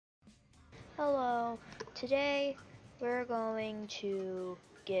Hello, today we're going to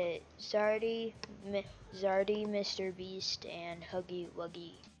get Zardy, Mr. Beast, and Huggy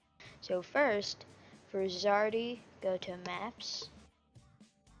Wuggy. So first, for Zardy, go to Maps,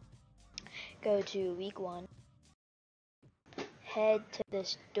 go to Week 1, head to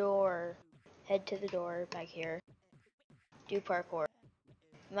this door, head to the door back here, do parkour.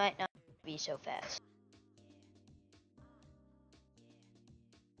 You might not be so fast.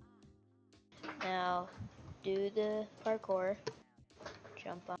 Now, do the parkour,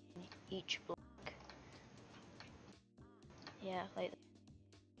 jump on each block. Yeah, like that.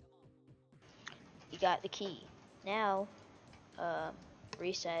 You got the key. Now,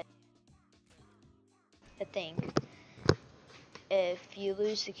 reset. I think if you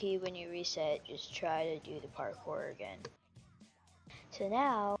lose the key when you reset, just try to do the parkour again. So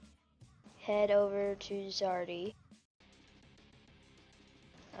now, head over to Zardy.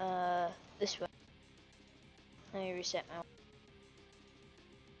 This way. Let me reset my.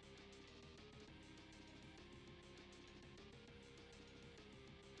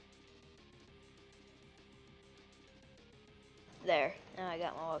 There. Now I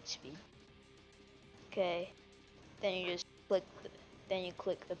got my walk speed. Okay. Then you just click. Then you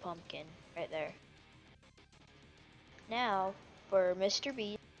click the pumpkin right there. Now for Mr.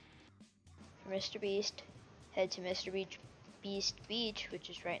 Beast, head to Mr. Beast Beach, which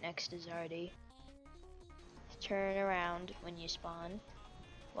is right next to Zardy. Turn around when you spawn.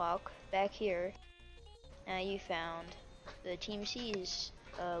 Walk back here. Now you found the Team C's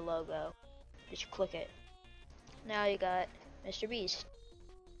logo. Just click it. Now you got Mr. Beast.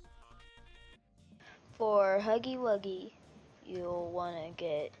 For Huggy Wuggy, you'll want to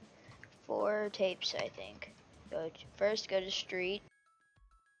get 4 tapes, I think. First go to Street.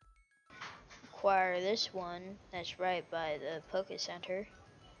 Acquire this one that's right by the Poke Center.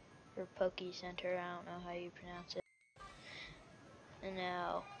 Or Poke Center, I don't know how you pronounce it. And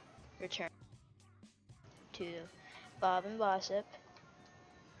now return to Bob and Bossip.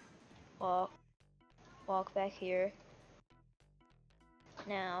 Walk back here.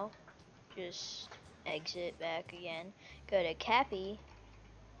 Now just exit back again. Go to Cappy.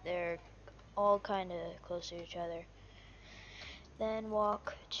 They're all kind of close to each other. Then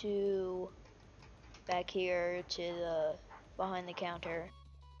walk to back here to the behind the counter.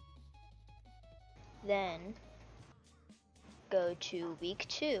 Then go to week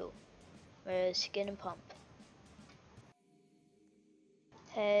 2, where it's Skin and Pump.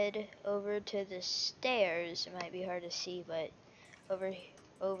 Head over to the stairs. It might be hard to see, but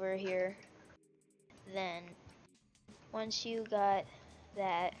over here. Then once you got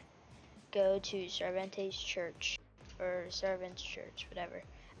that, go to Cervantes Church or Servants Church, whatever.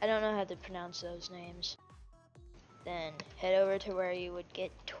 I don't know how to pronounce those names. Then head over to where you would get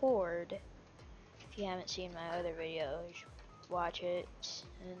toured. If you haven't seen my other videos, watch it. It's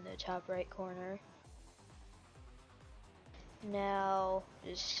in the top right corner. Now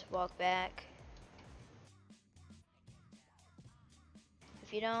just walk back.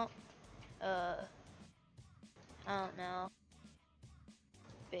 If you don't, I don't know,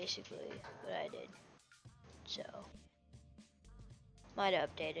 basically what I did. So, might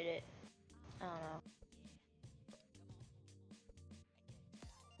have updated it. I don't know.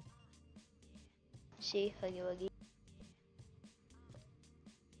 See, Huggy Wuggy.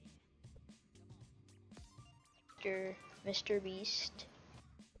 Mr. Beast.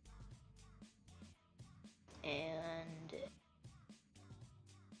 And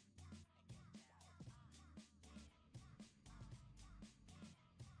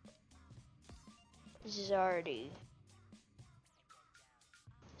Zardy.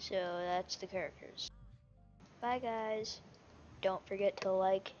 So that's the characters. Bye guys. Don't forget to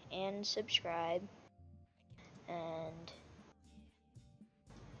like and subscribe. And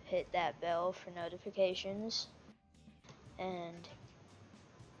hit that bell for notifications. And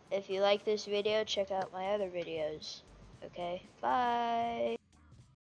if you like this video, check out my other videos. Okay, bye!